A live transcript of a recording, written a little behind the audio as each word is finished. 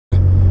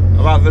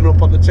rather than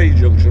up on the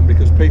T-junction,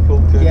 because people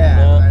can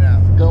I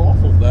know. go off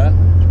up there.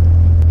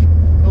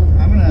 Oh,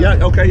 I'm gonna,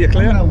 yeah, okay, you're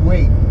clear? I'm gonna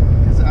wait,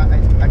 because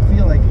I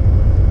feel like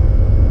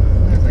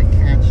as I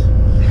catch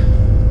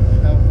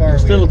how far You're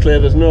still clear,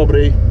 there's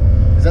nobody.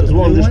 Is that there's the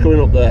one just coming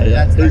up there,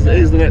 yeah.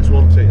 He's the next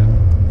one to you.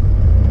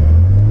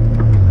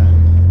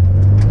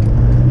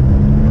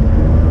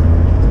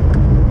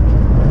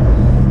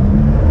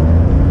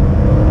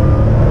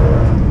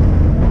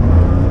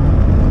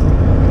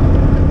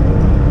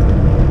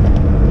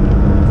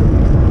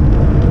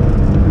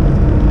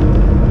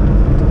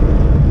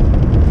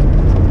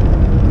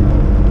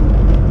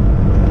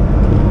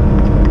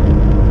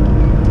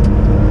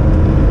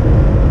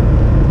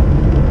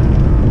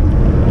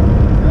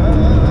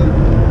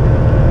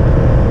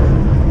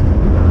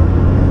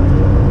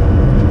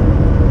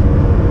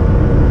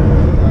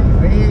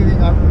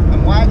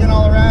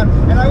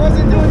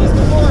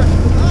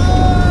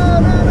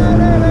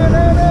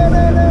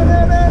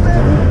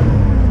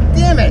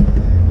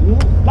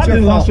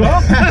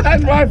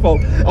 That's my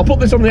fault. I'll put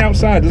this on the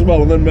outside as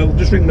well, and then we'll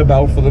just ring the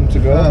bell for them to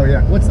go. Oh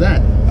yeah, what's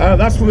that?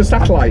 That's for the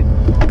satellite.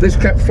 This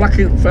kept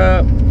flacking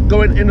for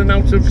going in and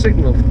out of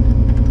signal.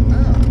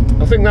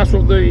 Oh. I think that's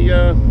what the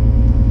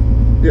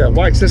yeah,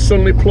 why it says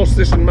suddenly plus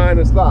this and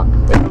minus that.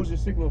 It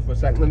loses signal for a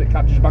second, then it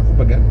catches back up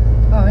again.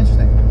 Oh,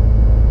 interesting.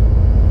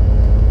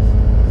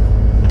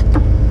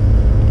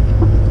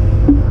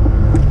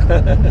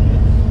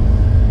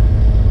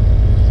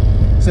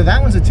 So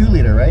that one's a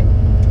 2-liter, right?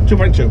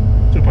 2.2.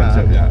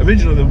 2.2, yeah.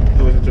 Originally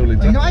there was a 2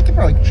 litre. You know, I could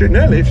probably... Shoot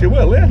nearly if you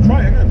will, yeah,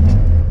 try again.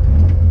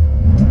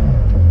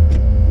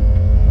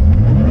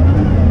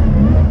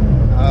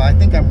 I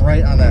think I'm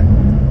right on that.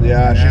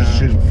 Yeah,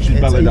 she's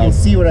bellied out. You can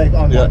see what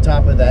on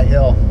top of that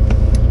hill.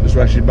 That's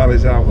where she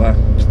bellies out there.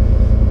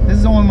 This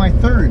is only my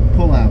 3rd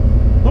pull out.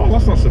 Oh,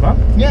 that's not so bad.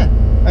 Yeah,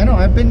 I know.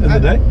 I've been... In the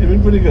day? You've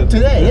been pretty good.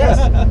 Today, yes.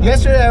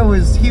 Yesterday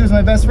he was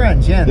my best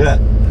friend, Jens. Yeah.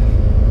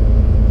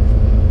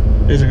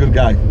 He's a good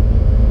guy.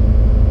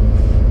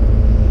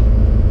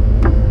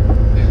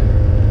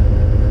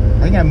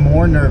 I think I'm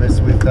more nervous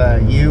with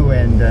you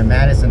and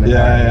Madison.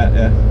 Yeah.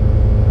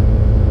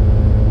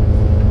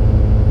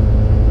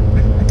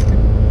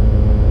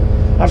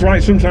 That's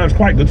right, sometimes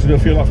quite good to do a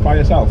few laps by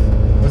yourself.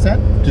 What's that?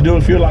 To do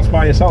a few laps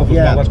by yourself as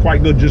well, that's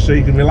quite good just so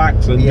you can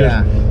relax and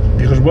just,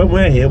 because when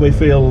we're here we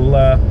feel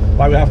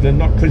like we have to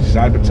not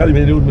criticise but tell him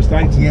to do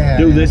mistakes,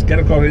 do this, get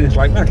across it, it's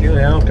like,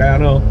 yeah, okay, I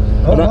know.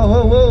 Oh,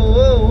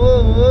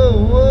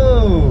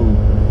 whoa.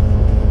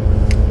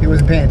 He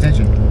wasn't paying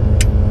attention.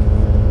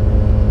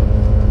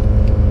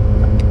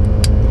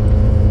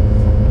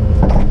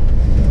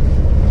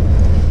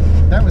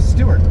 That was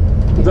Stuart.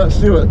 Was that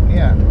Stuart?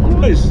 Yeah.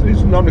 Well,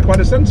 he's normally quite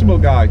a sensible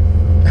guy.